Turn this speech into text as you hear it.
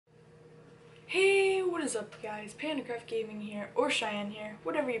what is up guys, PandaCraft Gaming here, or Cheyenne here,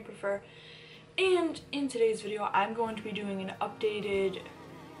 whatever you prefer. And in today's video, I'm going to be doing an updated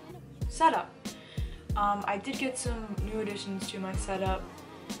setup. I did get some new additions to my setup.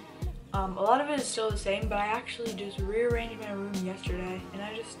 A lot of it is still the same, but I actually just rearranged my room yesterday, and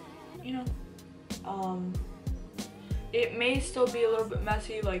I just, it may still be a little bit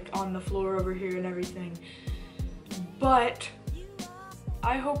messy, like on the floor over here and everything, but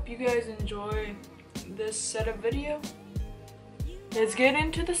I hope you guys enjoy this setup video. Let's get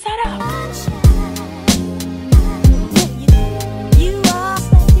into the setup.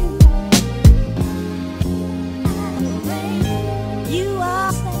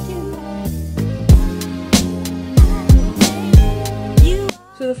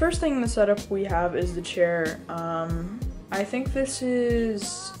 So the first thing in the setup we have is the chair. I think this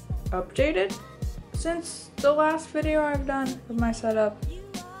is updated since the last video I've done with my setup.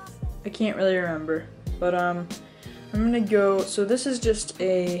 I can't really remember, but I'm gonna go. So this is just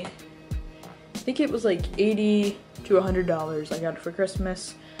I think it was like $80 to $100. I got it for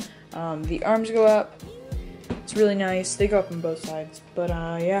Christmas. The arms go up. It's really nice. They go up on both sides, but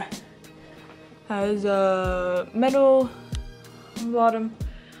yeah, has a metal bottom,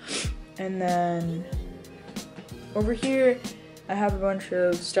 and then over here I have a bunch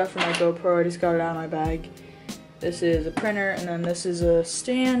of stuff for my GoPro. I just got it out of my bag. This is a printer, and then this is a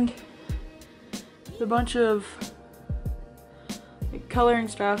stand. A bunch of coloring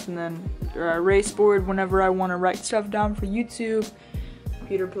stuff, and then a erase board whenever I want to write stuff down for YouTube.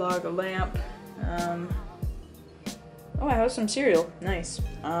 Computer plug, a lamp. Oh, I have some cereal. Nice.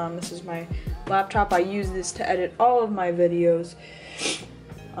 This is my laptop. I use this to edit all of my videos.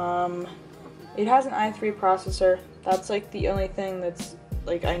 It has an i3 processor. That's like the only thing that's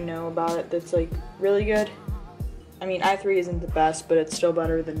like I know about it that's like really good. I mean, i3 isn't the best, but it's still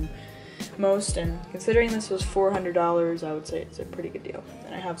better than most, and considering this was $400, I would say it's a pretty good deal.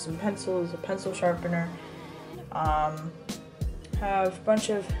 And I have some pencils, a pencil sharpener, have a bunch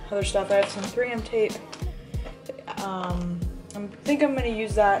of other stuff. I have some 3M tape. I think I'm going to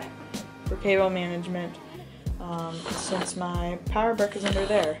use that for cable management, since my power brick is under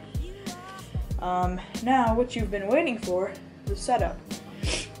there. Now, what you've been waiting for, the setup.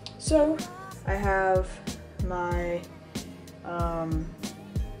 So, I have my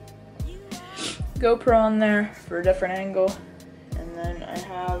GoPro on there for a different angle, and then I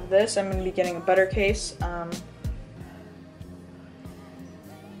have this. I'm going to be getting a better case.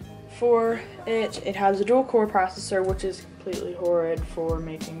 For it has a dual core processor, which is completely horrid for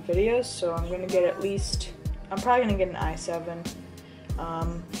making videos, so I'm going to get I'm probably going to get an i7.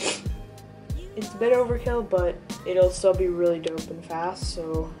 It's a bit overkill, but it'll still be really dope and fast,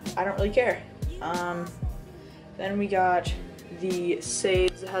 so I don't really care. Then we got the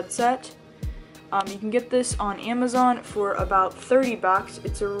Sades headset. You can get this on Amazon for about $30.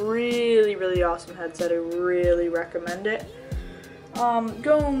 It's a really, really awesome headset. I really recommend it.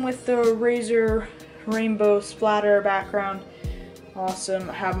 Going with the Razer rainbow splatter background. Awesome.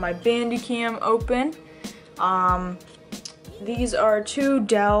 I have my Bandicam open. These are two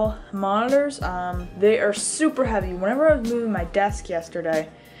Dell monitors. They are super heavy. Whenever I was moving my desk yesterday,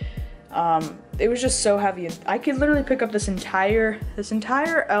 it was just so heavy. I could literally pick up this entire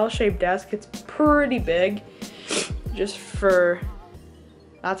L-shaped desk. It's pretty big,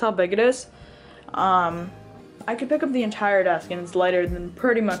 that's how big it is. I could pick up the entire desk, and it's lighter than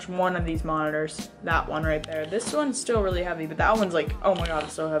pretty much one of these monitors. That one right there. This one's still really heavy, but that one's like, oh my god,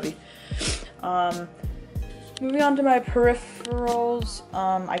 it's so heavy. Moving on to my peripherals,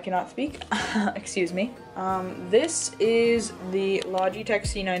 I cannot speak, excuse me. This is the Logitech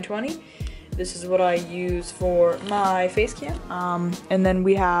C920. This is what I use for my face cam. And then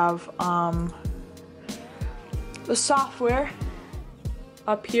we have the software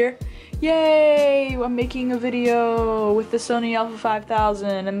up here. Yay! I'm making a video with the Sony Alpha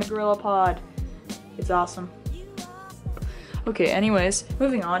 5000 and the GorillaPod. It's awesome. Okay, anyways,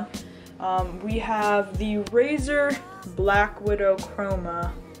 moving on. We have the Razer Black Widow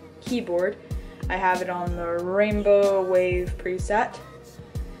Chroma keyboard. I have it on the Rainbow Wave preset.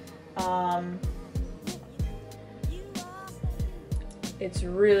 It's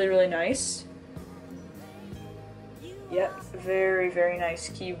really, really nice. Yep, very, very nice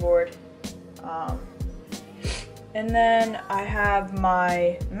keyboard. And then I have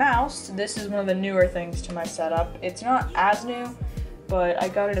my mouse. This is one of the newer things to my setup. It's not as new, but I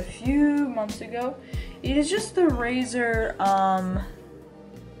got it a few months ago. It is just the Razer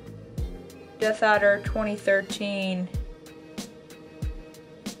Death Adder 2013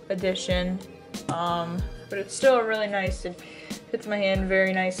 edition, but it's still really nice. It fits my hand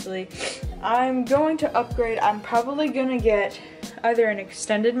very nicely. I'm going to upgrade. I'm probably gonna get either an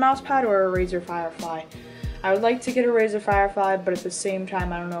extended mouse pad or a Razer Firefly. I would like to get a Razer Firefly, but at the same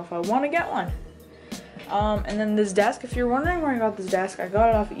time, I don't know if I want to get one. And then this desk, if you're wondering where I got this desk, I got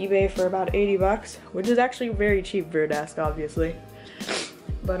it off eBay for about 80 bucks, which is actually very cheap for a desk, obviously.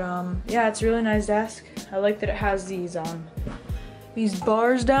 But yeah, it's a really nice desk. I like that it has these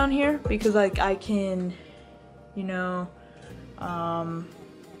bars down here because like I can, you know, I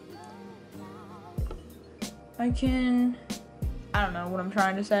don't know what I'm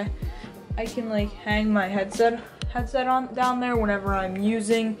trying to say. I can like hang my headset on down there whenever I'm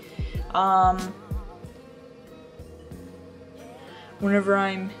using the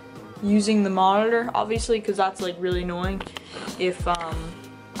monitor, obviously, because that's like really annoying if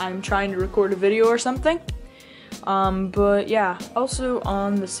I'm trying to record a video or something. But yeah, also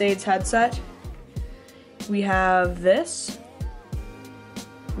on the Sades headset we have this,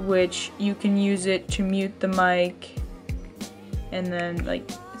 which you can use it to mute the mic, and then like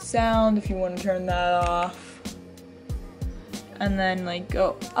sound if you want to turn that off, and then like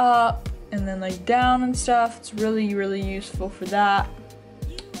go up and then like down and stuff. It's really useful for that.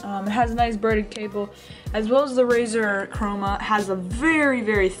 It has a nice braided cable, as well as the Razer Chroma. It has a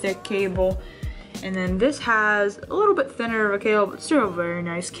very thick cable, and then this has a little bit thinner of a cable, but still a very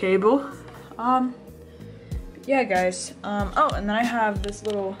nice cable. Yeah, guys. Oh, and then I have this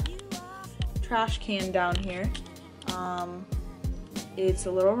little trash can down here. It's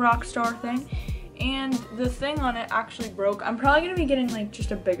a little Rockstar thing, and the thing on it actually broke. I'm probably gonna be getting like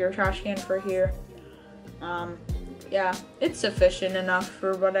just a bigger trash can for here. Yeah, it's sufficient enough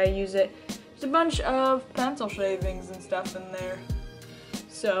for what I use it. There's a bunch of pencil shavings and stuff in there.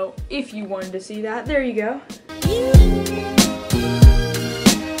 So if you wanted to see that, there you go.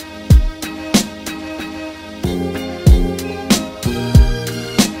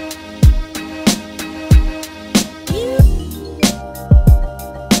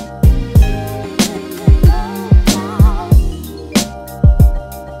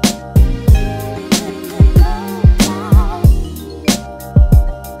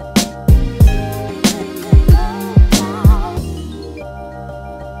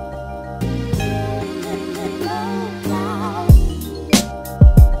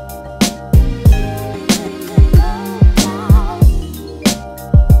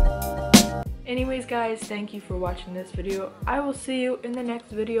 Anyways guys, thank you for watching this video. I will see you in the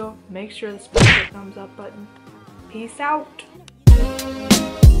next video. Make sure to smash the thumbs up button. Peace out.